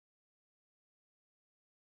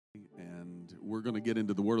And we're going to get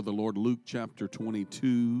into the word of the Lord, Luke chapter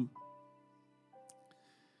 22.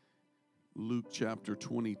 Luke chapter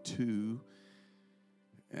 22.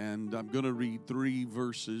 And I'm going to read three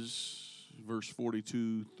verses, verse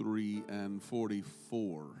 42, 3, and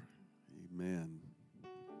 44. Amen.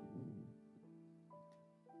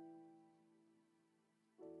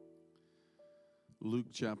 Luke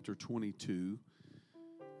chapter 22.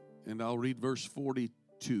 And I'll read verse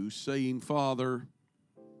 42, saying, Father,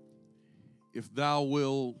 if thou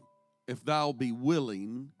be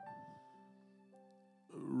willing,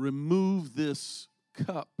 remove this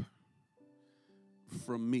cup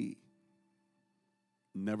from me.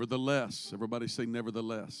 Nevertheless, everybody say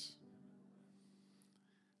nevertheless.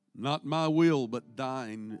 Not my will, but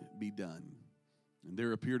thine be done. And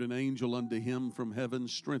there appeared an angel unto him from heaven,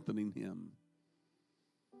 strengthening him.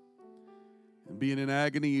 And being in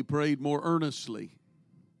agony, he prayed more earnestly.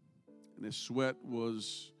 And his sweat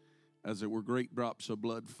was, as it were, great drops of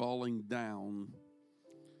blood falling down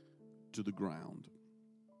to the ground.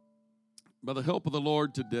 By the help of the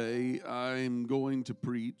Lord today, I'm going to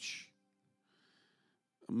preach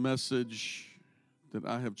a message that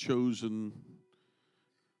I have chosen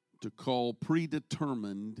to call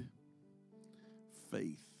Predetermined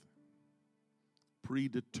Faith.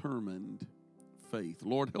 Predetermined faith.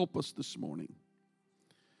 Lord, help us this morning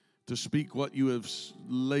to speak what you have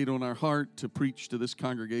laid on our heart to preach to this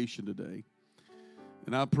congregation today.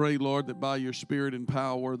 And I pray, Lord, that by your Spirit and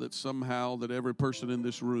power, that somehow that every person in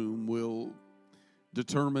this room will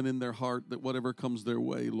determine in their heart that whatever comes their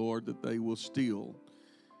way, Lord, that they will still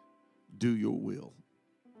do your will.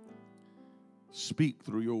 Speak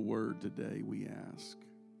through your word today, we ask.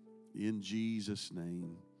 In Jesus'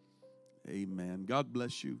 name, amen. God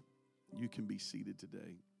bless you. You can be seated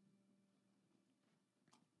today.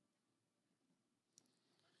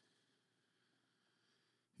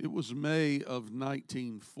 It was May of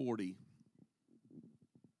 1940.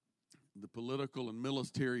 The political and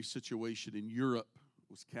military situation in Europe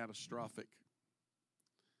was catastrophic.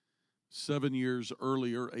 7 years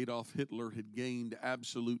earlier, Adolf Hitler had gained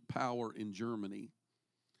absolute power in Germany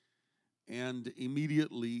and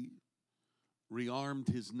immediately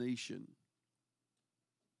rearmed his nation.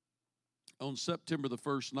 On September the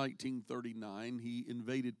 1st, 1939, he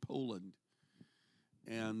invaded Poland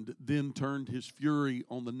and then turned his fury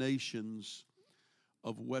on the nations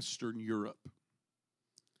of Western Europe.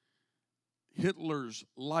 Hitler's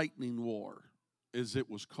lightning war, as it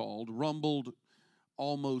was called, rumbled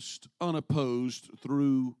almost unopposed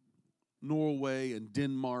through Norway and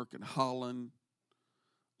Denmark and Holland,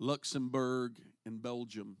 Luxembourg and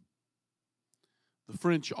Belgium. The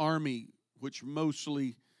French army, which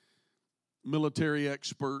mostly military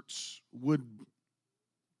experts would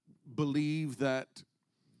believe that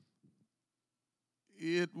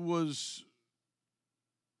it would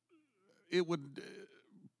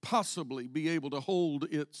possibly be able to hold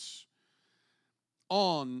its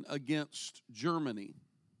own against Germany,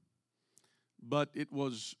 but it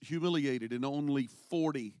was humiliated in only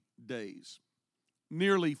 40 days.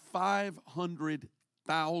 Nearly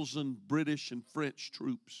 500,000 British and French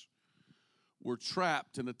troops were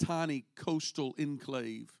trapped in a tiny coastal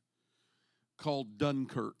enclave called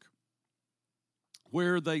Dunkirk,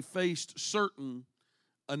 where they faced certain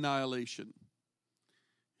annihilation.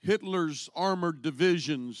 Hitler's armored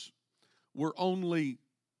divisions were only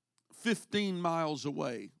 15 miles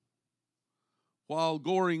away, while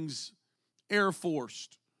Göring's Air Force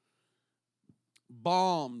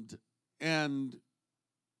bombed and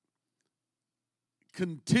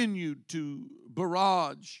continued to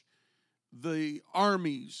barrage the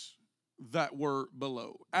armies that were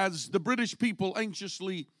below. As the British people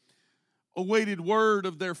anxiously awaited word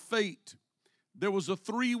of their fate, there was a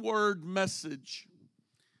 3-word message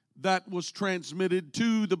that was transmitted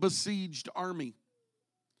to the besieged army.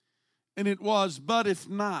 And it was, but if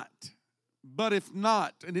not,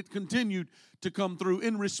 and it continued to come through.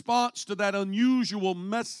 In response to that unusual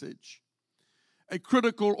message, a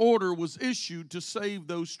critical order was issued to save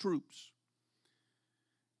those troops.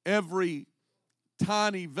 Every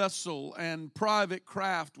tiny vessel and private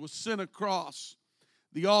craft was sent across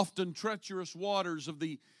the often treacherous waters of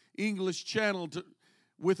the English Channel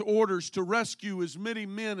with orders to rescue as many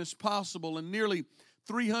men as possible, and nearly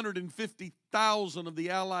 350,000 of the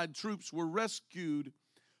Allied troops were rescued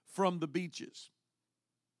from the beaches.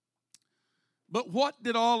 But what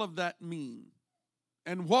did all of that mean?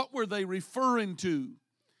 And what were they referring to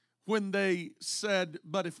when they said,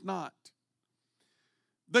 but if not?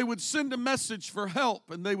 They would send a message for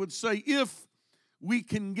help, and they would say, if we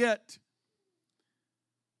can get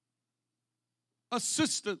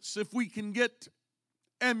assistance, if we can get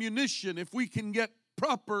ammunition, if we can get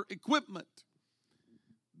proper equipment,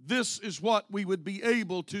 this is what we would be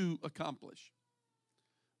able to accomplish.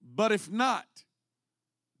 But if not, ...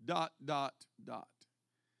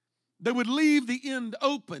 They would leave the end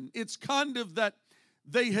open. It's kind of that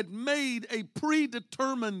they had made a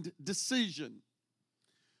predetermined decision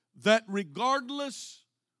that regardless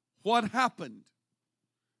what happened,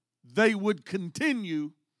 they would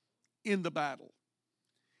continue in the battle.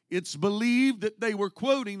 It's believed that they were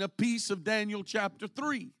quoting a piece of Daniel chapter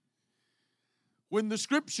 3, when the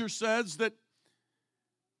scripture says that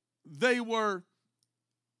they were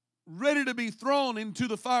ready to be thrown into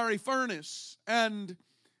the fiery furnace, and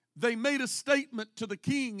they made a statement to the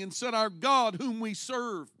king and said, "Our God whom we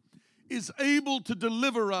serve is able to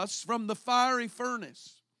deliver us from the fiery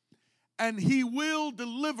furnace, and he will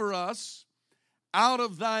deliver us out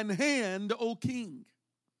of thine hand, O king.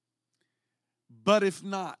 But if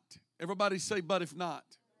not," everybody say, "but if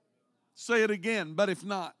not." Say it again, "but if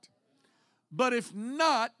not." "But if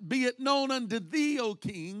not, be it known unto thee, O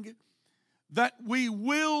king, that we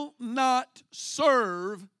will not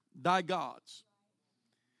serve thy gods."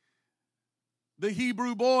 The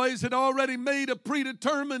Hebrew boys had already made a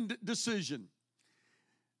predetermined decision.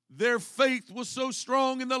 Their faith was so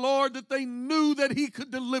strong in the Lord that they knew that he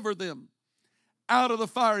could deliver them out of the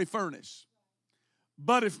fiery furnace.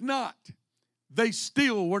 But if not, they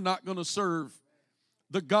still were not going to serve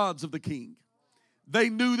the gods of the king. They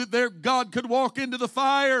knew that their God could walk into the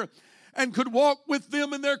fire and could walk with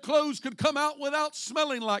them, and their clothes could come out without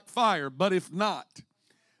smelling like fire. But if not,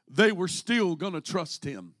 they were still going to trust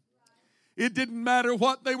him. It didn't matter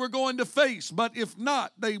what they were going to face, but if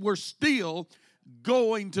not, they were still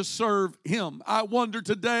going to serve him. I wonder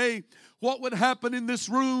today what would happen in this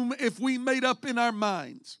room if we made up in our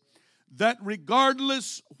minds that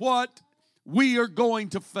regardless what we are going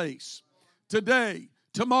to face today,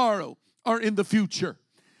 tomorrow, or in the future,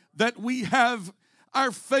 that we have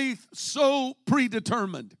our faith so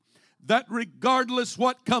predetermined that regardless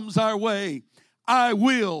what comes our way, I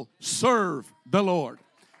will serve the Lord.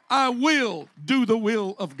 I will do the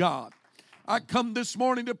will of God. I come this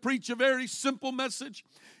morning to preach a very simple message.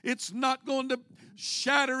 It's not going to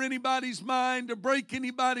shatter anybody's mind or break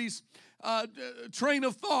anybody's train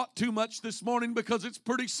of thought too much this morning, because it's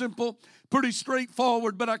pretty simple, pretty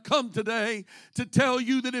straightforward. But I come today to tell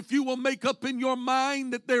you that if you will make up in your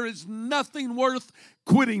mind that there is nothing worth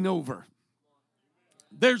quitting over,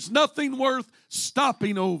 there's nothing worth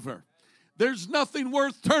stopping over, there's nothing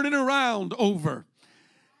worth turning around over,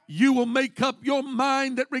 you will make up your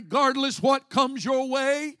mind that regardless what comes your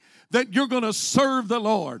way, that you're going to serve the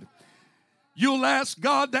Lord. You'll ask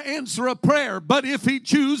God to answer a prayer, but if he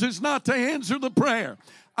chooses not to answer the prayer,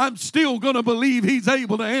 I'm still going to believe he's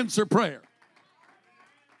able to answer prayer.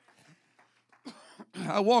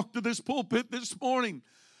 I walked to this pulpit this morning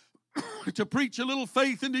to preach a little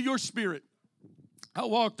faith into your spirit. I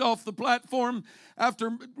walked off the platform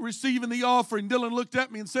after receiving the offering. Dylan looked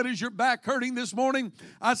at me and said, "Is your back hurting this morning?"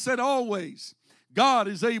 I said, "Always. God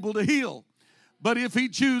is able to heal. But if he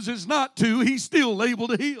chooses not to, he's still able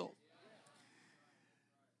to heal."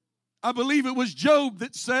 I believe it was Job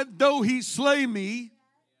that said, "Though he slay me,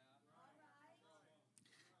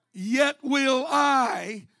 yet will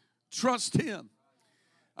I trust him."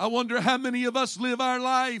 I wonder how many of us live our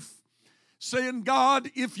life saying, "God,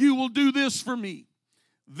 if you will do this for me,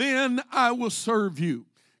 then I will serve you.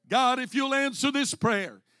 God, if you'll answer this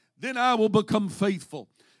prayer, then I will become faithful.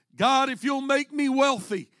 God, if you'll make me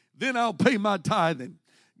wealthy, then I'll pay my tithing.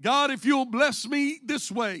 God, if you'll bless me this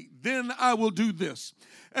way, then I will do this."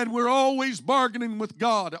 And we're always bargaining with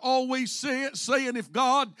God, always saying if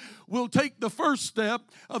God will take the first step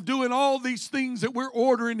of doing all these things that we're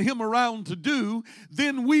ordering him around to do,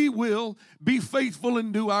 then we will be faithful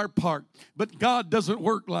and do our part. But God doesn't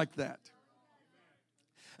work like that.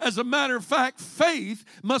 As a matter of fact, faith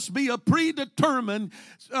must be a predetermined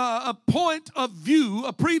a point of view,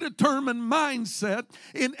 a predetermined mindset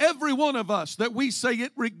in every one of us, that we say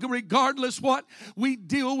it regardless what we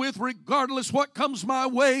deal with, regardless what comes my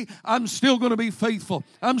way, I'm still going to be faithful.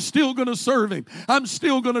 I'm still going to serve him. I'm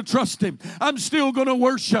still going to trust him. I'm still going to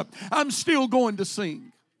worship. I'm still going to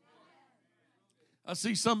sing. I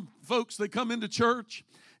see some folks, they come into church.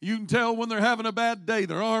 You can tell when they're having a bad day.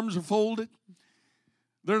 Their arms are folded.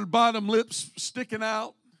 Their bottom lips sticking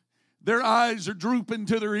out. Their eyes are drooping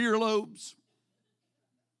to their earlobes.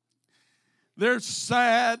 They're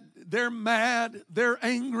sad. They're mad. They're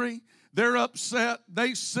angry. They're upset.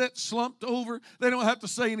 They sit slumped over. They don't have to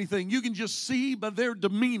say anything. You can just see by their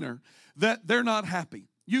demeanor that they're not happy.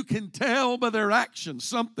 You can tell by their actions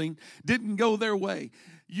something didn't go their way.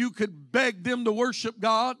 You could beg them to worship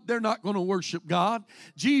God. They're not going to worship God.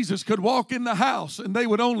 Jesus could walk in the house and they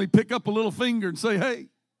would only pick up a little finger and say, hey.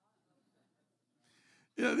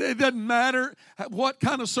 It doesn't matter what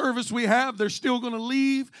kind of service we have. They're still going to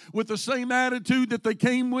leave with the same attitude that they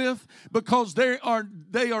came with, because they are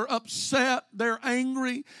upset. They're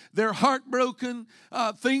angry. They're heartbroken.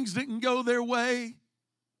 Things didn't go their way.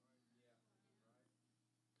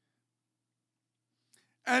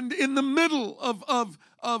 And in the middle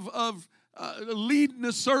of leading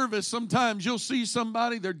a service, sometimes you'll see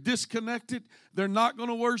somebody, they're disconnected. They're not going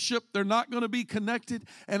to worship. They're not going to be connected.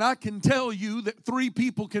 And I can tell you that 3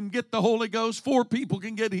 people can get the Holy Ghost. 4 people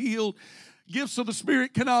can get healed. Gifts of the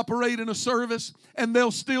Spirit can operate in a service, and they'll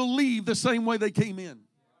still leave the same way they came in.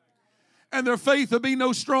 And their faith will be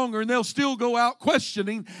no stronger, and they'll still go out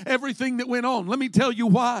questioning everything that went on. Let me tell you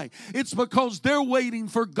why. It's because they're waiting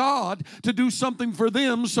for God to do something for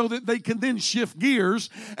them so that they can then shift gears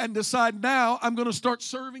and decide, now I'm going to start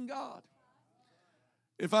serving God.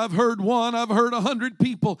 If I've heard one, I've heard 100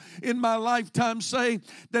 people in my lifetime say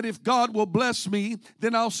that if God will bless me,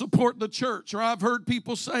 then I'll support the church. Or I've heard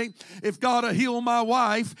people say, if God will heal my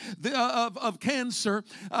wife of cancer,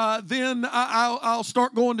 then I'll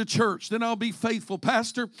start going to church. Then I'll be faithful.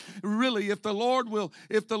 Pastor, really, if the Lord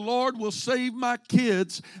will save my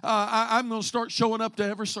kids, I'm going to start showing up to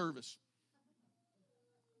every service.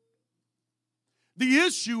 The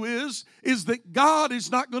issue is that God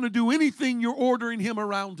is not going to do anything you're ordering Him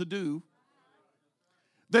around to do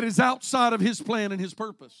that is outside of His plan and His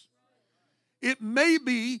purpose. It may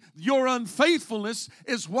be your unfaithfulness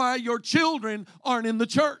is why your children aren't in the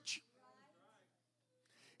church.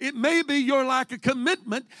 It may be your lack of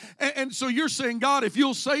commitment. And so you're saying, God, if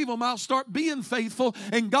you'll save them, I'll start being faithful.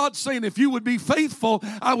 And God's saying, if you would be faithful,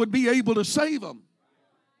 I would be able to save them.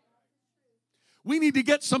 We need to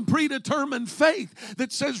get some predetermined faith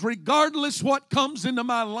that says, regardless what comes into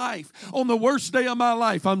my life, on the worst day of my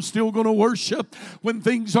life, I'm still going to worship. When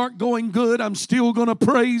things aren't going good, I'm still going to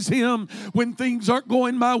praise Him. When things aren't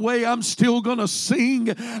going my way, I'm still going to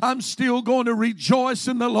sing. I'm still going to rejoice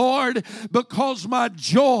in the Lord, because my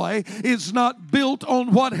joy is not built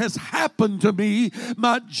on what has happened to me.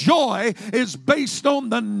 My joy is based on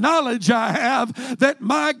the knowledge I have that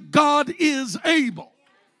my God is able.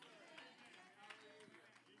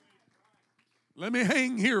 Let me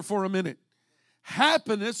hang here for a minute.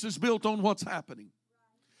 Happiness is built on what's happening,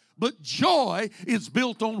 but joy is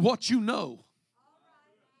built on what you know.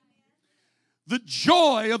 The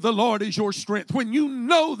joy of the Lord is your strength. When you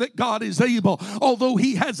know that God is able, although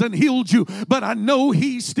He hasn't healed you, but I know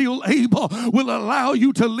He's still able, will allow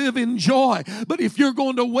you to live in joy. But if you're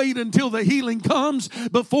going to wait until the healing comes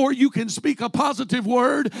before you can speak a positive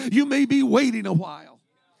word, you may be waiting a while.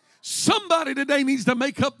 Somebody today needs to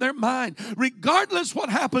make up their mind. Regardless what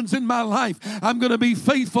happens in my life, I'm going to be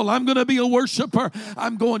faithful. I'm going to be a worshiper.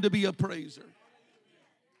 I'm going to be a praiser.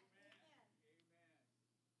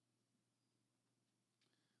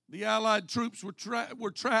 The Allied troops were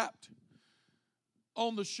trapped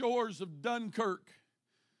on the shores of Dunkirk.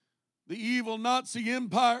 The evil Nazi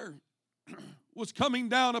Empire was coming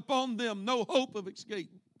down upon them. No hope of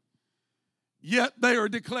escape. Yet they are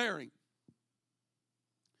declaring,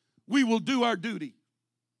 we will do our duty,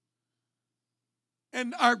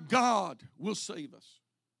 and our God will save us.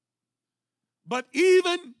 But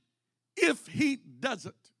even if He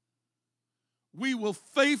doesn't, we will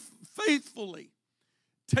faithfully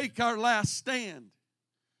take our last stand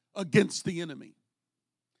against the enemy.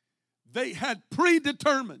 They had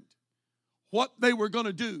predetermined what they were going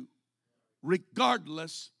to do,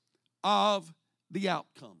 regardless of the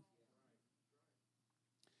outcome.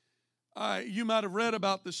 You might have read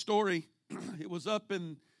about this story. It was up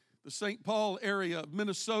in the St. Paul area of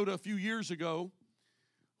Minnesota a few years ago,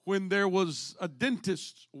 when there was a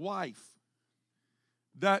dentist's wife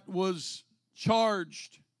that was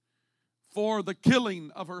charged for the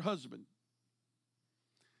killing of her husband.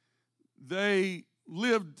 They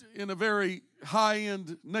lived in a very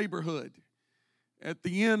high-end neighborhood at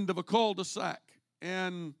the end of a cul-de-sac,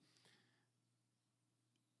 and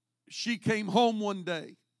she came home one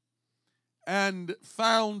day and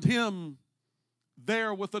found him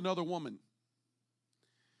there with another woman.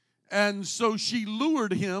 And so she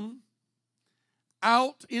lured him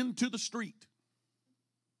out into the street.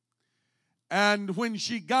 And when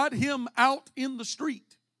she got him out in the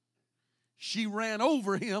street, she ran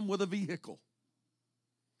over him with a vehicle.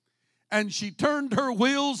 And she turned her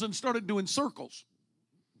wheels and started doing circles.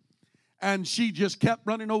 And she just kept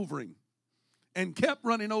running over him. And kept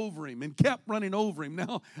running over him and kept running over him.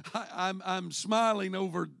 Now, I'm smiling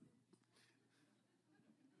over.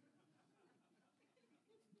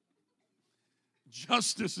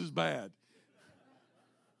 Justice is bad.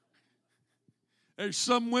 There's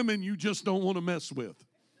some women you just don't want to mess with.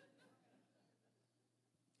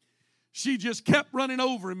 She just kept running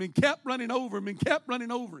over him and kept running over him and kept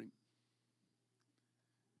running over him.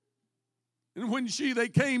 And when they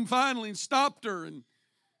came finally and stopped her, and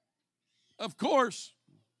of course,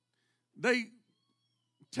 they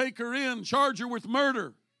take her in, charge her with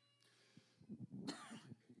murder.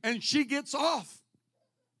 And she gets off.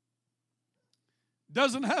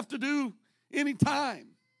 Doesn't have to do any time.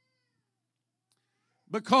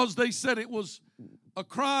 Because they said it was a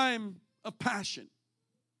crime of passion.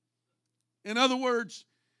 In other words,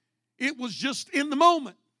 it was just in the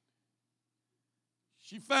moment.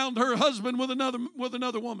 She found her husband with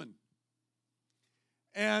another woman.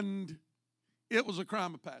 And it was a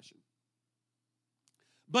crime of passion.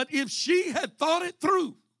 But if she had thought it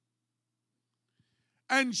through,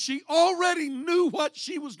 and she already knew what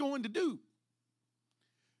she was going to do,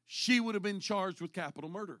 she would have been charged with capital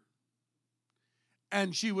murder.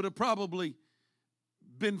 And she would have probably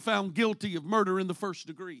been found guilty of murder in the first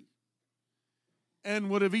degree. And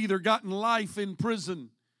would have either gotten life in prison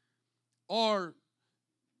or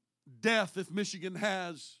death if Michigan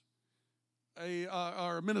has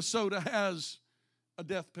or Minnesota has a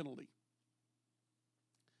death penalty.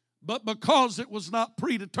 But because it was not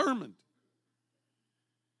predetermined,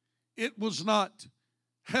 it was not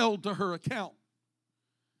held to her account.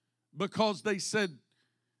 Because they said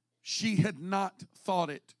she had not thought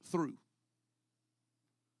it through.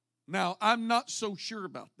 Now, I'm not so sure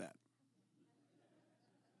about that.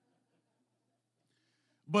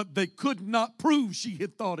 But they could not prove she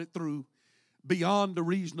had thought it through beyond a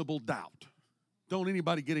reasonable doubt. Don't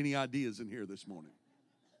anybody get any ideas in here this morning?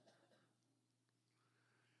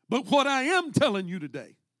 But what I am telling you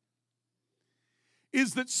today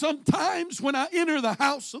is that sometimes when I enter the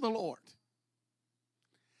house of the Lord,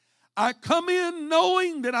 I come in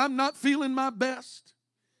knowing that I'm not feeling my best,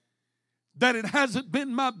 that it hasn't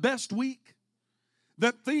been my best week,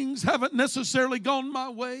 that things haven't necessarily gone my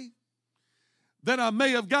way, that I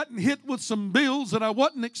may have gotten hit with some bills that I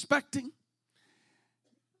wasn't expecting.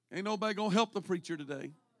 Ain't nobody gonna help the preacher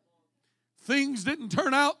today. Things didn't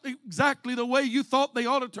turn out exactly the way you thought they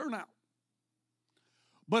ought to turn out.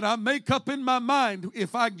 But I make up in my mind,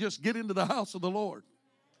 if I just get into the house of the Lord,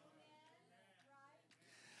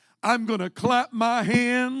 I'm going to clap my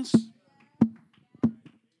hands.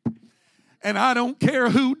 And I don't care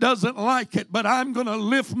who doesn't like it, but I'm going to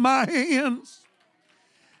lift my hands.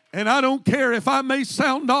 And I don't care if I may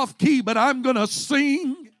sound off key, but I'm going to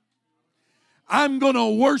sing. I'm going to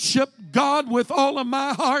worship God with all of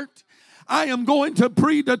my heart. I am going to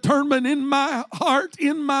predetermine in my heart,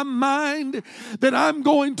 in my mind, that I'm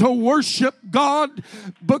going to worship God,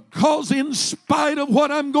 because in spite of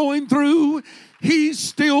what I'm going through, He's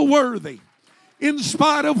still worthy. In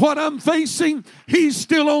spite of what I'm facing, He's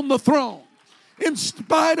still on the throne. In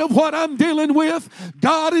spite of what I'm dealing with,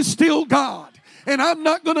 God is still God. And I'm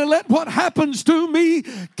not going to let what happens to me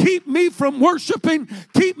keep me from worshiping,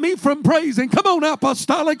 keep me from praising. Come on,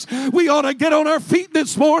 apostolics. We ought to get on our feet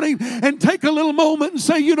this morning and take a little moment and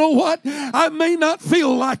say, you know what? I may not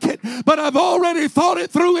feel like it, but I've already thought it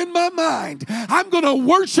through in my mind. I'm going to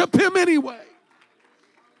worship Him anyway.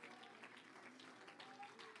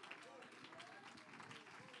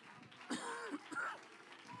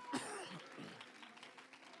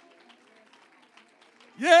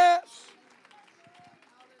 Yes.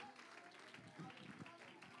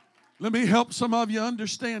 Let me help some of you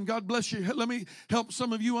understand. God bless you. Let me help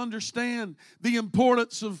some of you understand the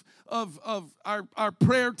importance of our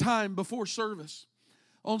prayer time before service.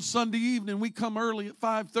 On Sunday evening, we come early at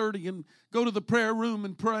 5:30 and go to the prayer room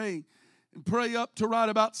and pray up to right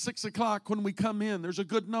about 6 o'clock when we come in. There's a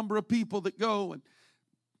good number of people that go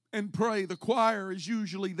and pray. The choir is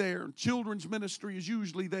usually there. Children's ministry is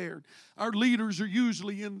usually there. Our leaders are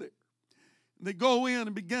usually in there. They go in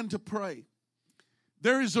and begin to pray.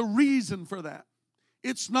 There is a reason for that.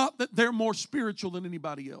 It's not that they're more spiritual than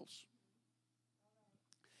anybody else.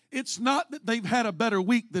 It's not that they've had a better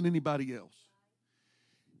week than anybody else.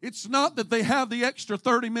 It's not that they have the extra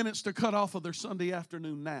 30 minutes to cut off of their Sunday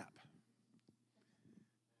afternoon nap.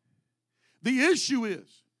 The issue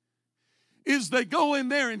is they go in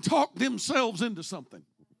there and talk themselves into something.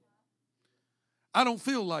 I don't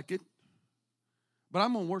feel like it, but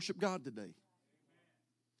I'm going to worship God today.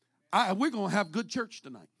 We're going to have good church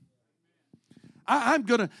tonight. I'm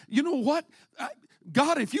going to, you know what?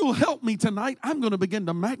 God, if you'll help me tonight, I'm going to begin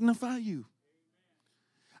to magnify you.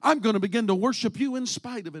 I'm going to begin to worship you in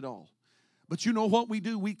spite of it all. But you know what we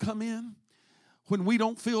do? We come in. When we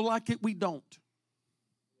don't feel like it, we don't.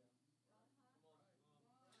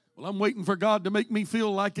 Well, I'm waiting for God to make me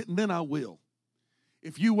feel like it, and then I will.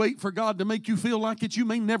 If you wait for God to make you feel like it, you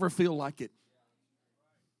may never feel like it.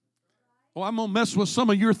 Oh, I'm going to mess with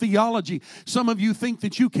some of your theology. Some of you think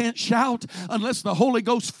that you can't shout unless the Holy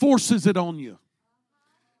Ghost forces it on you.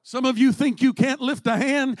 Some of you think you can't lift a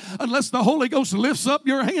hand unless the Holy Ghost lifts up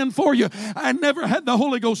your hand for you. I never had the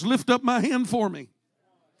Holy Ghost lift up my hand for me.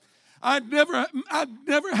 I'd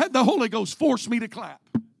never had the Holy Ghost force me to clap.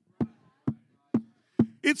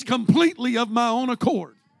 It's completely of my own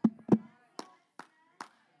accord.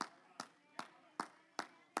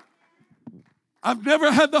 I've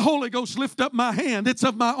never had the Holy Ghost lift up my hand. It's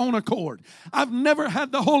of my own accord. I've never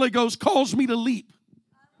had the Holy Ghost cause me to leap.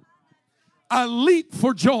 I leap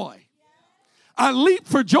for joy. I leap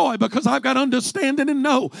for joy because I've got understanding and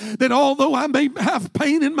know that although I may have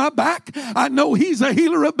pain in my back, I know He's a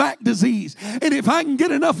healer of back disease. And if I can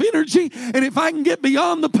get enough energy and if I can get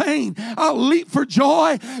beyond the pain, I'll leap for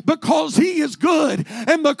joy because He is good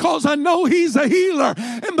and because I know He's a healer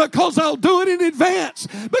and because I'll do it in advance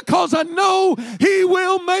because I know He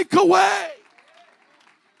will make a way.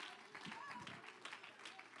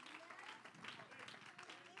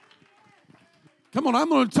 Come on,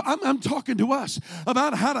 I'm talking to us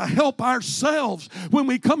about how to help ourselves when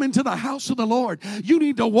we come into the house of the Lord. You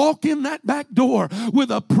need to walk in that back door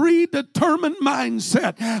with a predetermined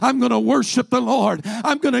mindset. I'm going to worship the Lord.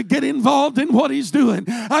 I'm going to get involved in what He's doing.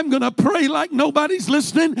 I'm going to pray like nobody's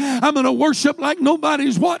listening. I'm going to worship like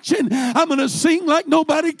nobody's watching. I'm going to sing like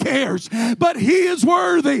nobody cares. But He is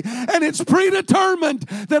worthy, and it's predetermined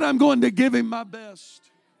that I'm going to give Him my best.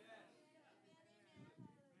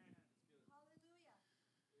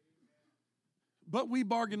 But we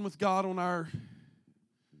bargain with God on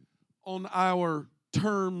our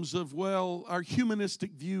terms of, well, our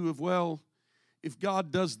humanistic view of, well, if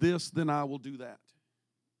God does this, then I will do that.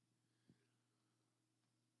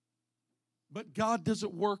 But God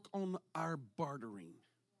doesn't work on our bartering.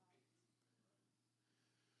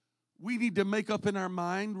 We need to make up in our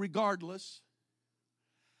mind, regardless,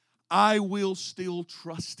 I will still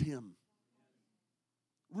trust Him.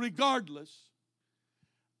 Regardless,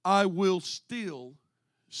 I will still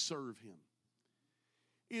serve Him.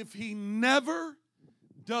 If He never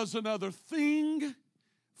does another thing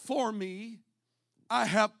for me, I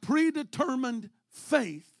have predetermined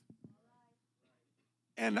faith,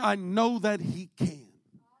 and I know that He can.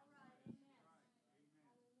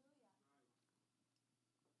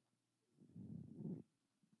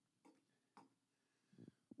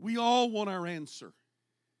 We all want our answer.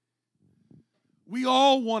 We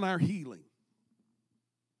all want our healing.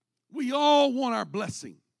 We all want our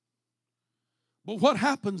blessing. But what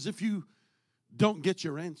happens if you don't get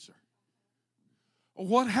your answer? Or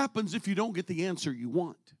what happens if you don't get the answer you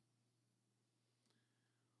want?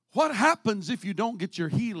 What happens if you don't get your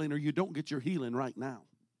healing or you don't get your healing right now?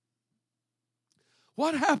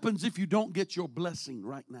 What happens if you don't get your blessing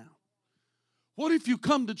right now? What if you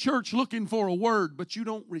come to church looking for a word, but you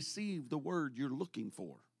don't receive the word you're looking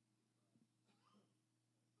for?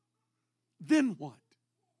 Then what?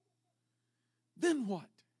 Then what?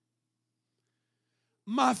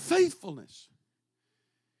 My faithfulness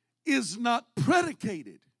is not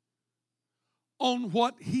predicated on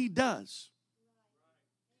what He does.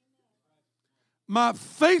 My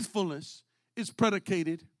faithfulness is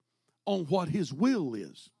predicated on what His will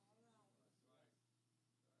is.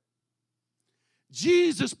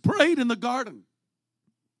 Jesus prayed in the garden,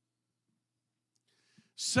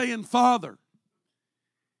 saying, Father,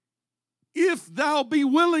 if Thou be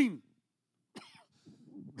willing,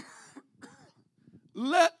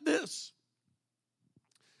 let this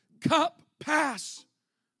cup pass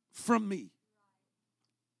from me.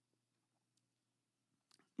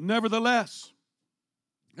 Nevertheless,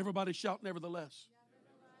 everybody shout, nevertheless.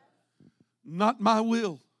 Not my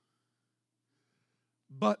will,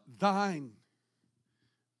 but thine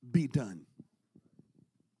be done.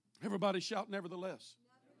 Everybody shout, nevertheless.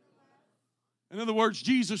 In other words,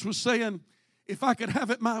 Jesus was saying, if I could have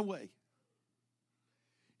it my way,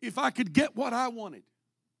 if I could get what I wanted,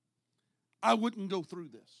 I wouldn't go through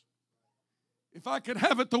this. If I could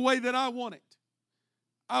have it the way that I want it,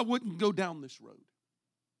 I wouldn't go down this road.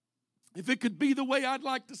 If it could be the way I'd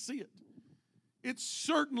like to see it, it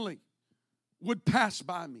certainly would pass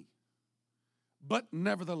by me. But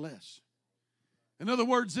nevertheless, in other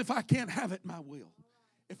words, if I can't have it my will,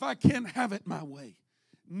 if I can't have it my way,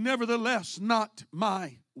 nevertheless, not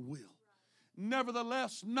my will.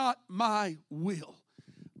 Nevertheless, not my will,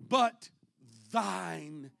 but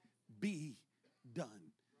thine be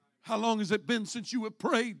done. How long has it been since you have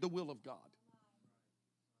prayed the will of God?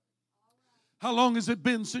 How long has it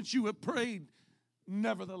been since you have prayed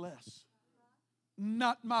Nevertheless,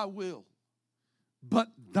 not my will, but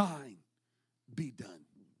thine be done.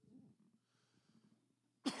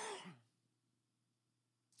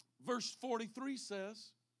 Verse 43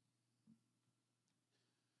 says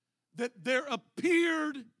that there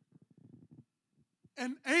appeared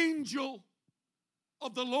an angel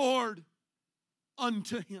of the Lord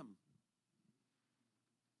unto him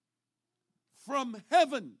from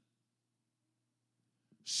heaven,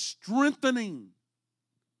 strengthening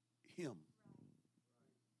him.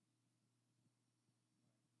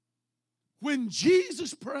 When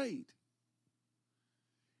Jesus prayed,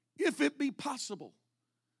 if it be possible,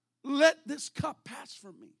 let this cup pass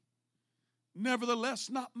from me.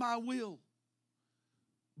 Nevertheless, not my will,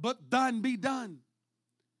 but thine be done.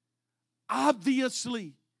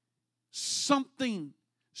 Obviously, something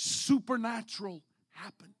supernatural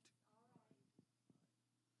happened.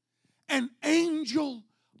 An angel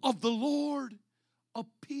of the Lord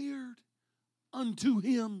appeared unto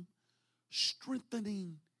him,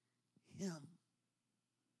 strengthening him.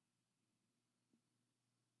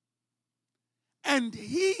 And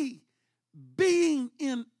he, being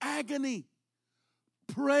in agony,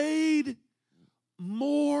 prayed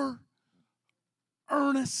more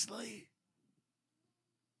earnestly.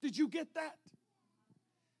 Did you get that?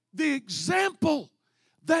 The example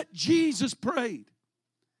that Jesus prayed.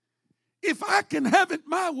 If I can have it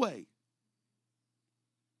my way,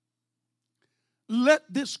 let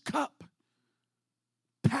this cup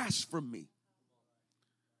pass from me.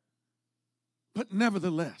 But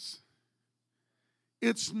nevertheless,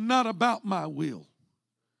 it's not about my will.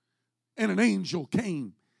 And an angel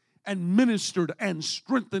came and ministered and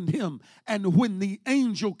strengthened him. And when the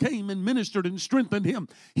angel came and ministered and strengthened him,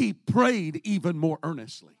 he prayed even more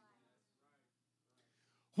earnestly.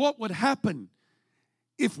 What would happen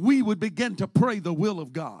if we would begin to pray the will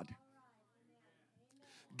of God?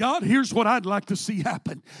 God, here's what I'd like to see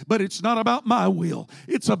happen, but it's not about my will.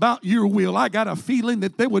 It's about your will. I got a feeling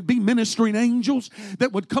that there would be ministering angels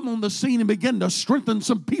that would come on the scene and begin to strengthen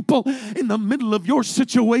some people in the middle of your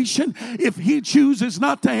situation. If he chooses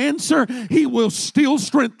not to answer, he will still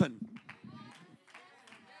strengthen.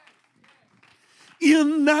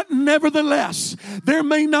 In that, nevertheless, there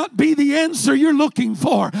may not be the answer you're looking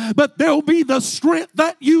for, but there'll be the strength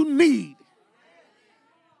that you need.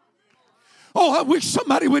 Oh, I wish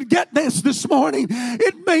somebody would get this morning.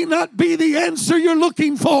 It may not be the answer you're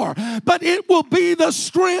looking for, but it will be the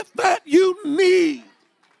strength that you need.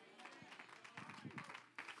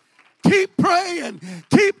 Keep praying,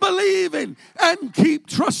 keep believing, and keep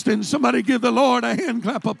trusting. Somebody give the Lord a hand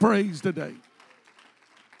clap of praise today.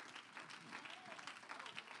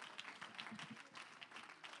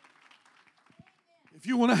 If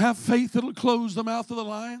you want to have faith that'll close the mouth of the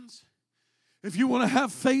lions, if you want to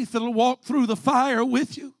have faith that'll walk through the fire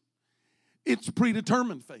with you, it's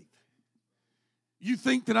predetermined faith. You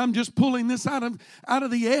think that I'm just pulling this out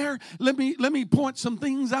of the air? Let me point some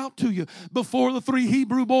things out to you. Before the 3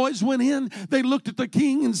 Hebrew boys went in, they looked at the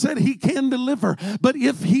king and said, he can deliver. But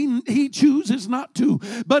if he chooses not to,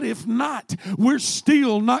 but if not, we're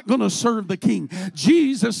still not going to serve the king.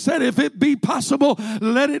 Jesus said, if it be possible,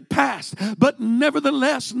 let it pass. But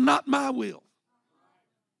nevertheless, not my will.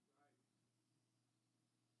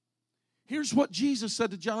 Here's what Jesus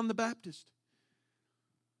said to John the Baptist.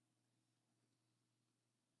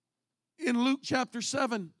 In Luke chapter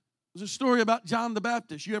 7, there's a story about John the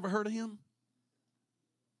Baptist. You ever heard of him?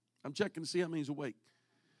 I'm checking to see how many is awake.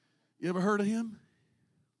 You ever heard of him?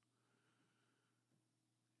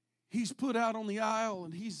 He's put out on the aisle,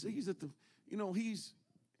 and he's at the,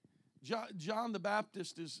 John the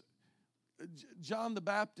Baptist is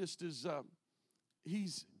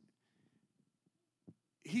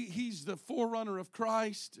he's the forerunner of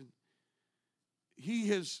Christ, and he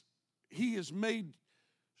has made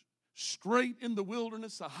straight in the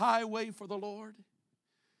wilderness a highway for the Lord.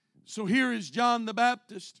 So here is John the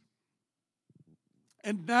Baptist,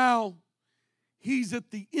 and now he's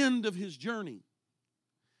at the end of his journey,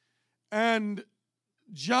 and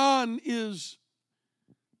John is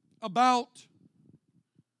about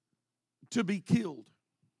to be killed.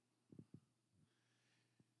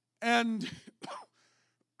 And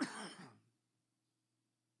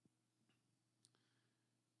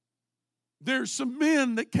there's some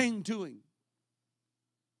men that came to him.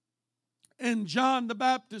 And John the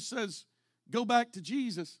Baptist says, go back to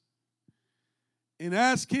Jesus and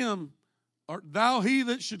ask him, art thou he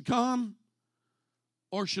that should come,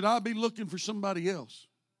 or should I be looking for somebody else?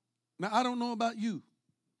 Now, I don't know about you,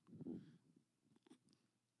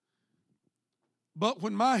 but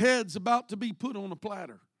when my head's about to be put on a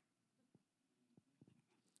platter,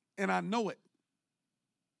 and I know it,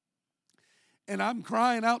 and I'm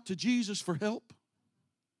crying out to Jesus for help,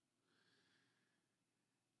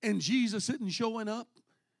 and Jesus isn't showing up.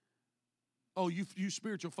 Oh, you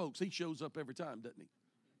spiritual folks, he shows up every time, doesn't he?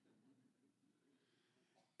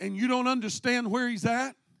 And you don't understand where he's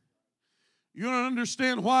at. You don't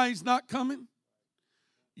understand why he's not coming.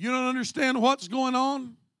 You don't understand what's going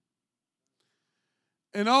on.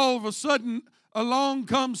 And all of a sudden, along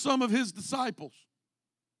come some of his disciples.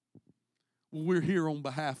 Well, we're here on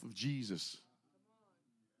behalf of Jesus.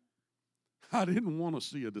 I didn't want to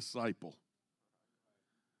see a disciple.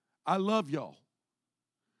 I love y'all.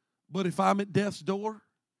 But if I'm at death's door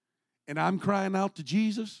and I'm crying out to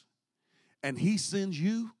Jesus and he sends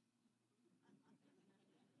you,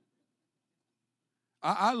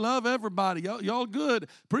 I love everybody. Y'all good.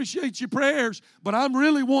 Appreciate your prayers, but I'm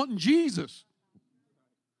really wanting Jesus.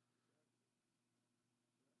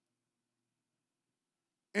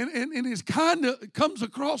 And it kind of comes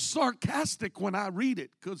across sarcastic when I read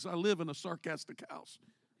it, because I live in a sarcastic house.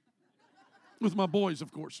 With my boys,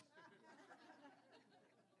 of course.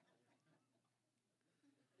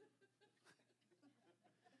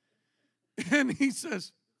 And he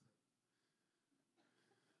says,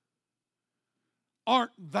 art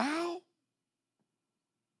thou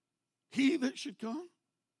he that should come?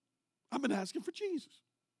 I've been asking for Jesus.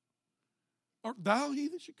 Art thou he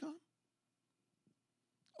that should come?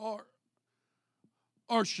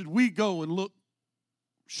 Or should we go and look?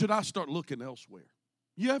 Should I start looking elsewhere?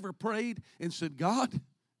 You ever prayed and said, God,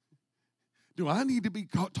 do I need to be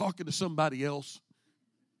talking to somebody else?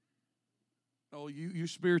 Oh, you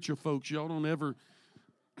spiritual folks, y'all don't ever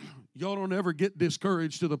get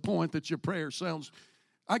discouraged to the point that your prayer sounds.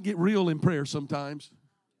 I get real in prayer sometimes.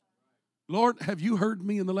 Lord, have you heard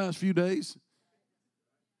me in the last few days?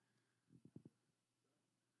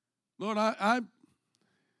 Lord, I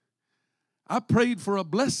prayed for a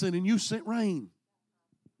blessing and you sent rain.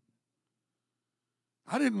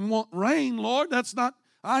 I didn't want rain, Lord.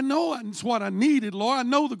 I know that's what I needed, Lord. I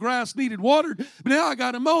know the grass needed watered, but now I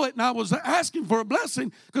got to mow it, and I was asking for a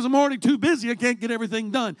blessing because I'm already too busy. I can't get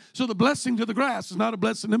everything done. So the blessing to the grass is not a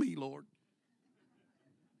blessing to me, Lord.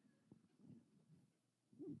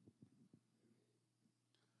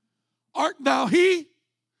 Art thou he?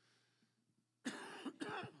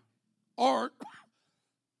 Or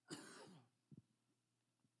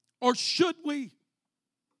should we?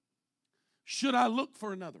 Should I look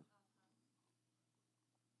for another?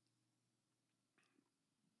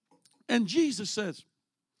 And Jesus says,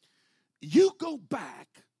 you go back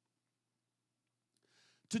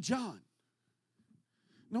to John.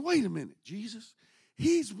 Now, wait a minute, Jesus.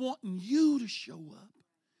 He's wanting you to show up.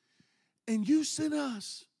 And you sent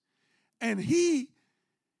us. And he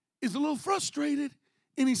is a little frustrated.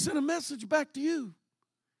 And he sent a message back to you.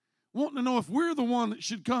 Wanting to know if we're the one that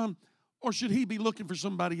should come. Or should he be looking for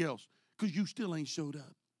somebody else? Because you still ain't showed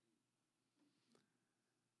up.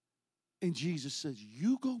 And Jesus says,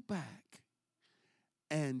 you go back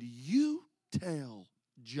and you tell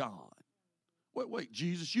John. Wait,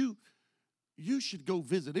 Jesus, you should go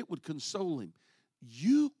visit. It would console him.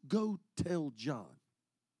 You go tell John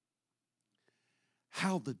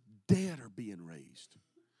how the dead are being raised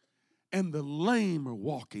and the lame are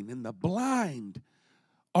walking and the blind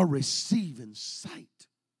are receiving sight.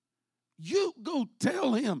 You go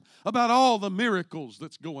tell him about all the miracles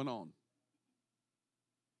that's going on.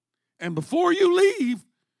 And before you leave,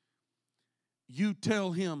 you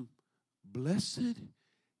tell him, blessed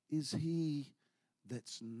is he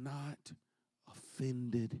that's not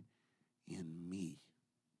offended in me.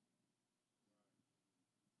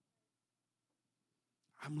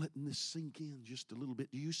 I'm letting this sink in just a little bit.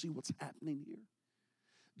 Do you see what's happening here?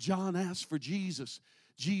 John asks for Jesus.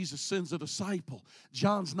 Jesus sends a disciple.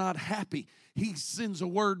 John's not happy. He sends a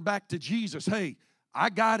word back to Jesus. Hey, I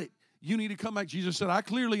got it. You need to come back. Jesus said, I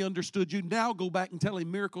clearly understood you. Now go back and tell him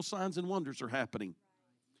miracle signs and wonders are happening.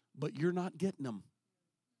 But you're not getting them.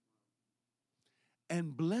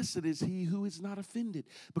 And blessed is he who is not offended.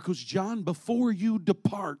 Because John, before you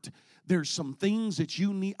depart, there's some things that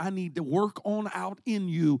I need to work on out in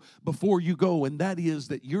you before you go. And that is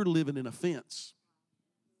that you're living in offense.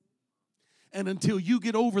 And until you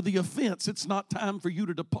get over the offense, it's not time for you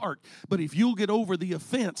to depart. But if you'll get over the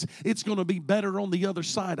offense, it's going to be better on the other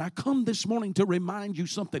side. I come this morning to remind you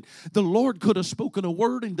something. The Lord could have spoken a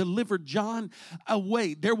word and delivered John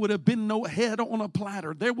away. There would have been no head on a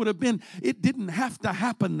platter. It didn't have to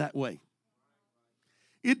happen that way.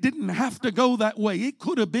 It didn't have to go that way. It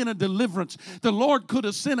could have been a deliverance. The Lord could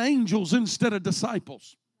have sent angels instead of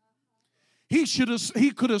disciples.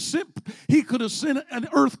 He could have sent an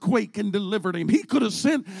earthquake and delivered him. He could have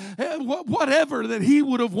sent whatever that he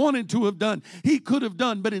would have wanted to have done. He could have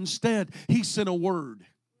done, but instead he sent a word.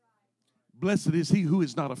 Blessed is he who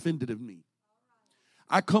is not offended of me.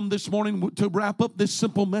 I come this morning to wrap up this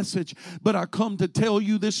simple message, but I come to tell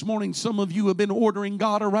you this morning, some of you have been ordering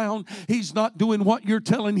God around. He's not doing what you're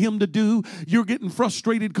telling him to do. You're getting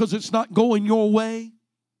frustrated because it's not going your way.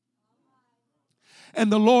 And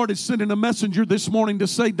the Lord is sending a messenger this morning to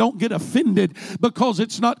say, don't get offended because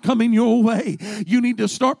it's not coming your way. You need to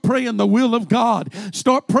start praying the will of God.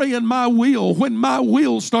 Start praying my will. When my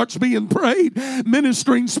will starts being prayed,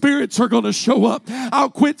 ministering spirits are going to show up. I'll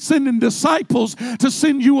quit sending disciples to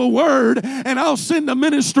send you a word, and I'll send a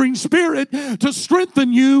ministering spirit to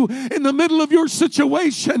strengthen you in the middle of your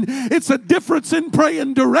situation. It's a difference in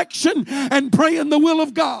praying direction and praying the will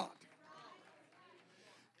of God.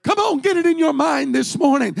 Come on, get it in your mind this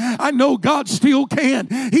morning. I know God still can.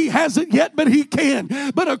 He hasn't yet, but he can.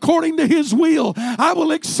 But according to his will, I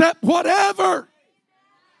will accept whatever.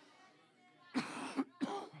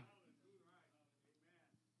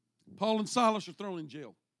 Paul and Silas are thrown in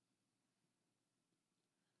jail.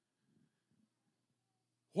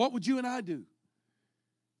 What would you and I do?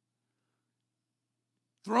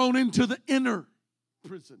 Thrown into the inner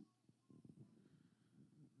prison.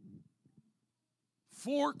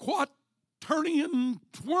 4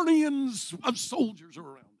 quaternions of soldiers are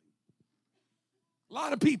around him. A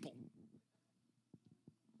lot of people.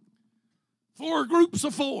 4 groups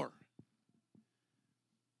of 4.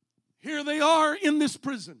 Here they are in this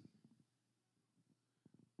prison.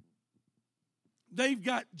 They've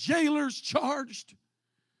got jailers charged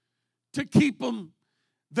to keep them.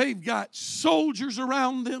 They've got soldiers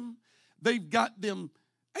around them. They've got them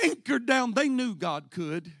anchored down. They knew God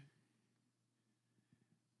could.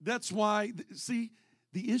 That's why, see,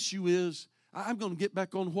 the issue is, I'm going to get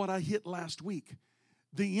back on what I hit last week.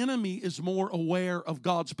 The enemy is more aware of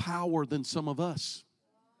God's power than some of us.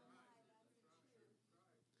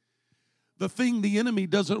 The thing the enemy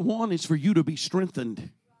doesn't want is for you to be strengthened.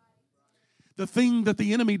 The thing that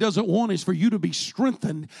the enemy doesn't want is for you to be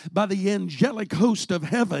strengthened by the angelic host of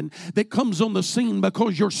heaven that comes on the scene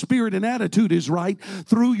because your spirit and attitude is right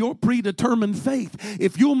through your predetermined faith.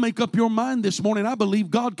 If you'll make up your mind this morning, I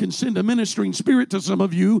believe God can send a ministering spirit to some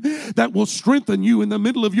of you that will strengthen you in the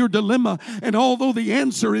middle of your dilemma. And although the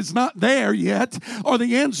answer is not there yet, or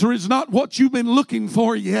the answer is not what you've been looking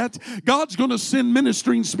for yet, God's going to send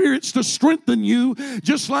ministering spirits to strengthen you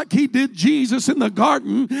just like he did Jesus in the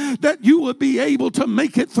garden, that you would be able to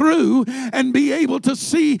make it through and be able to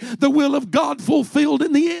see the will of God fulfilled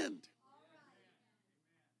in the end.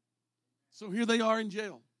 So here they are in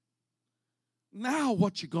jail. Now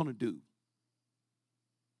what you going to do?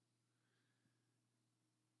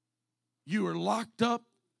 You are locked up,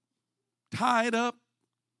 tied up,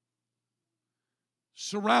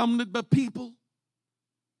 surrounded by people.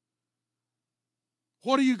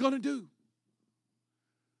 What are you going to do?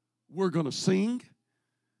 We're going to sing.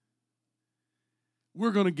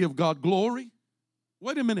 We're going to give God glory.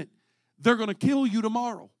 Wait a minute. They're going to kill you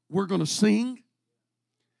tomorrow. We're going to sing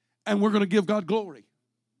and we're going to give God glory.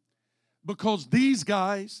 Because these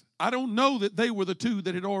guys, I don't know that they were the 2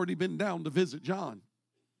 that had already been down to visit John.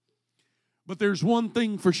 But there's one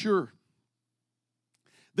thing for sure.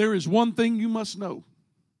 There is one thing you must know.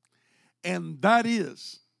 And that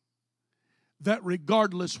is that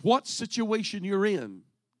regardless what situation you're in,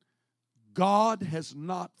 God has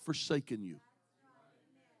not forsaken you.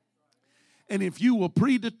 And if you will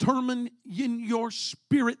predetermine in your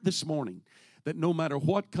spirit this morning that no matter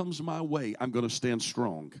what comes my way, I'm going to stand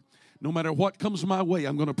strong. No matter what comes my way,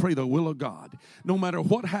 I'm going to pray the will of God. No matter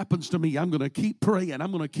what happens to me, I'm going to keep praying.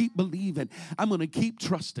 I'm going to keep believing. I'm going to keep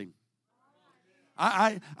trusting.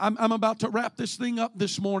 I'm about to wrap this thing up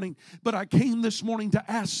this morning, but I came this morning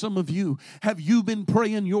to ask some of you, have you been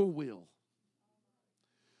praying your will?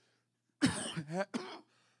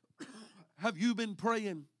 Have you been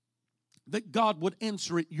praying that God would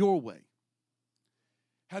answer it your way?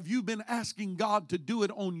 Have you been asking God to do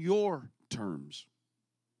it on your terms?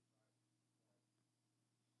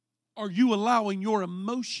 Are you allowing your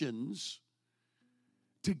emotions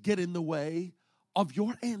to get in the way of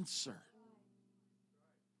your answer?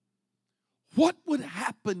 What would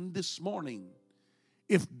happen this morning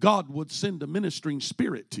if God would send a ministering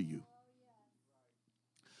spirit to you?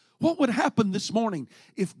 What would happen this morning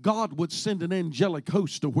if God would send an angelic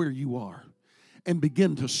host to where you are and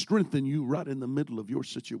begin to strengthen you right in the middle of your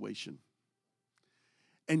situation?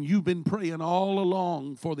 And you've been praying all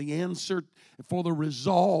along for the answer, for the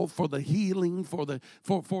resolve, for the healing, for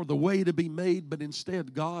the way to be made. But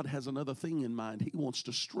instead, God has another thing in mind. He wants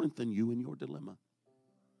to strengthen you in your dilemma.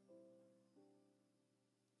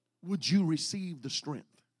 Would you receive the strength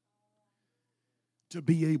to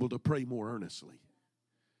be able to pray more earnestly?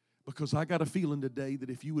 Because I got a feeling today that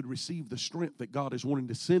if you would receive the strength that God is wanting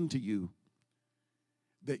to send to you,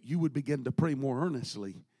 that you would begin to pray more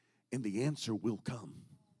earnestly, and the answer will come.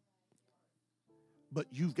 But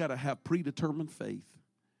you've got to have predetermined faith.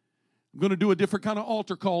 I'm going to do a different kind of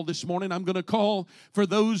altar call this morning. I'm going to call for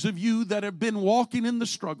those of you that have been walking in the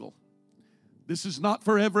struggle. This is not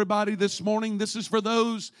for everybody this morning. This is for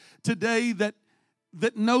those today that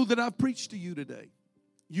know that I've preached to you today.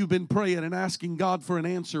 You've been praying and asking God for an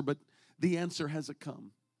answer, but the answer hasn't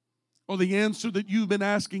come. Or the answer that you've been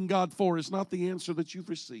asking God for is not the answer that you've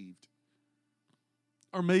received.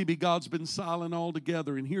 Or maybe God's been silent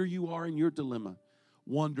altogether, and here you are in your dilemma,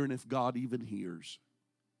 wondering if God even hears.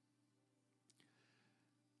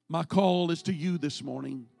 My call is to you this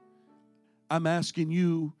morning. I'm asking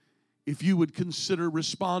you if you would consider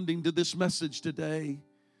responding to this message today,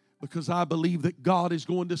 because I believe that God is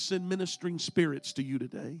going to send ministering spirits to you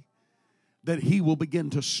today, that He will begin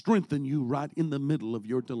to strengthen you right in the middle of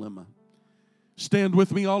your dilemma. Stand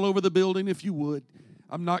with me all over the building if you would.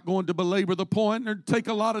 I'm not going to belabor the point or take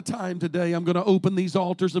a lot of time today. I'm going to open these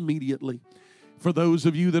altars immediately. For those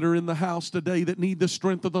of you that are in the house today that need the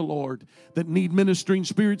strength of the Lord, that need ministering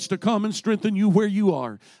spirits to come and strengthen you where you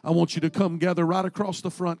are, I want you to come gather right across the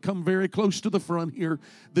front. Come very close to the front here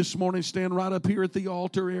this morning. Stand right up here at the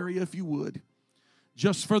altar area if you would.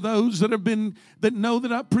 Just for those that know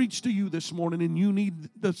that I preached to you this morning and you need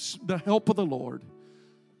the help of the Lord.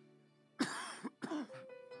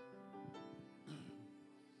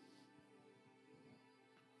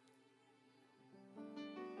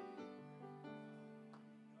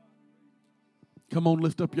 Come on,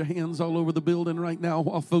 lift up your hands all over the building right now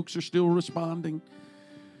while folks are still responding.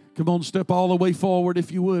 Come on, step all the way forward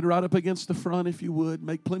if you would, right up against the front if you would.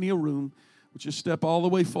 Make plenty of room. Would you step all the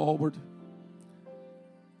way forward?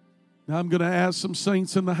 Now I'm going to ask some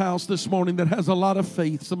saints in the house this morning that has a lot of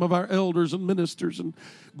faith, some of our elders and ministers and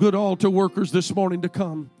good altar workers this morning to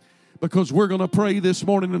come, because we're going to pray this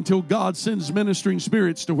morning until God sends ministering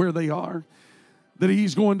spirits to where they are, that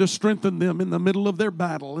He's going to strengthen them in the middle of their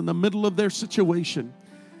battle, in the middle of their situation.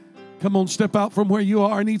 Come on, step out from where you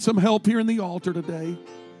are. I need some help here in the altar today.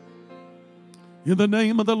 In the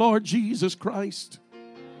name of the Lord Jesus Christ.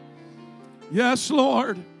 Yes,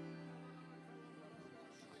 Lord.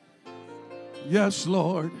 Yes,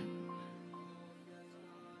 Lord.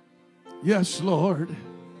 Yes, Lord.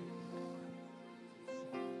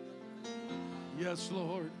 Yes,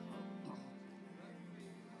 Lord.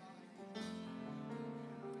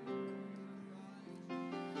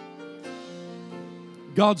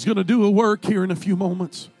 God's going to do a work here in a few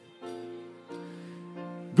moments.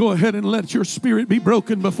 Go ahead and let your spirit be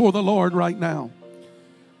broken before the Lord right now.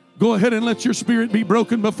 Go ahead and let your spirit be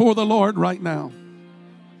broken before the Lord right now.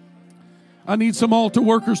 I need some altar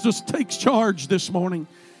workers to take charge this morning.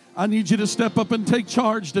 I need you to step up and take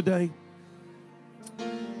charge today.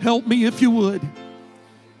 Help me if you would.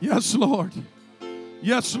 Yes, Lord.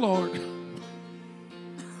 Yes, Lord.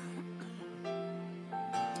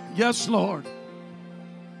 Yes, Lord.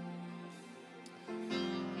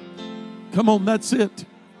 Come on, that's it.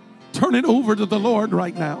 Turn it over to the Lord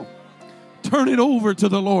right now. Turn it over to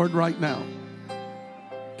the Lord right now.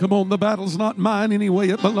 Come on, the battle's not mine anyway.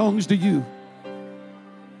 It belongs to you.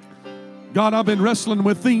 God, I've been wrestling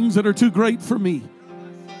with things that are too great for me.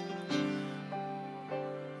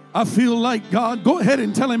 I feel like, God, go ahead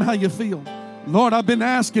and tell Him how you feel. Lord, I've been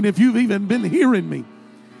asking if you've even been hearing me.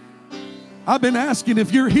 I've been asking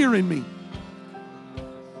if you're hearing me.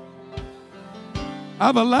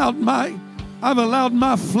 I've allowed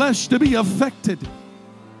my flesh to be affected.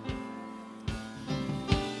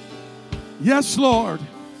 Yes, Lord.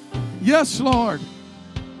 Yes, Lord.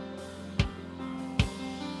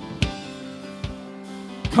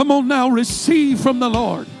 Come on now, receive from the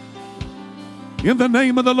Lord. In the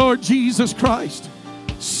name of the Lord Jesus Christ,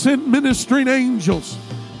 send ministering angels.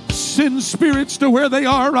 Send spirits to where they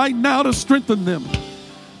are right now to strengthen them.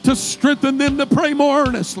 To strengthen them to pray more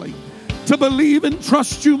earnestly. To believe and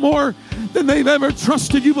trust you more than they've ever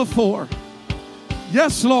trusted you before.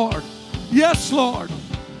 Yes, Lord. Yes, Lord.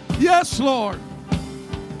 Yes, Lord.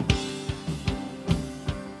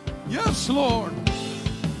 Yes, Lord.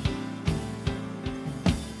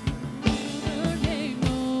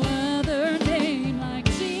 No other name like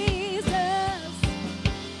Jesus.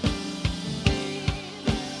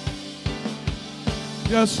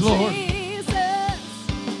 Yes, Lord. Jesus.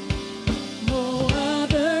 No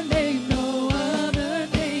other name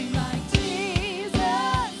like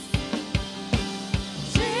Jesus.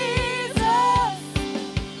 Jesus.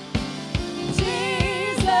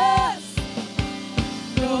 Jesus.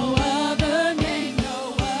 No other name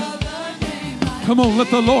like Come on, let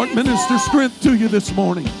the Lord minister strength to you this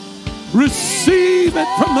morning. Receive it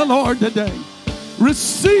from the Lord today.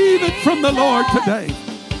 Receive it from the Lord today.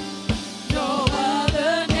 no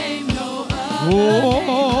other name,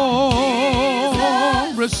 Oh,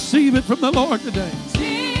 receive it from the Lord today.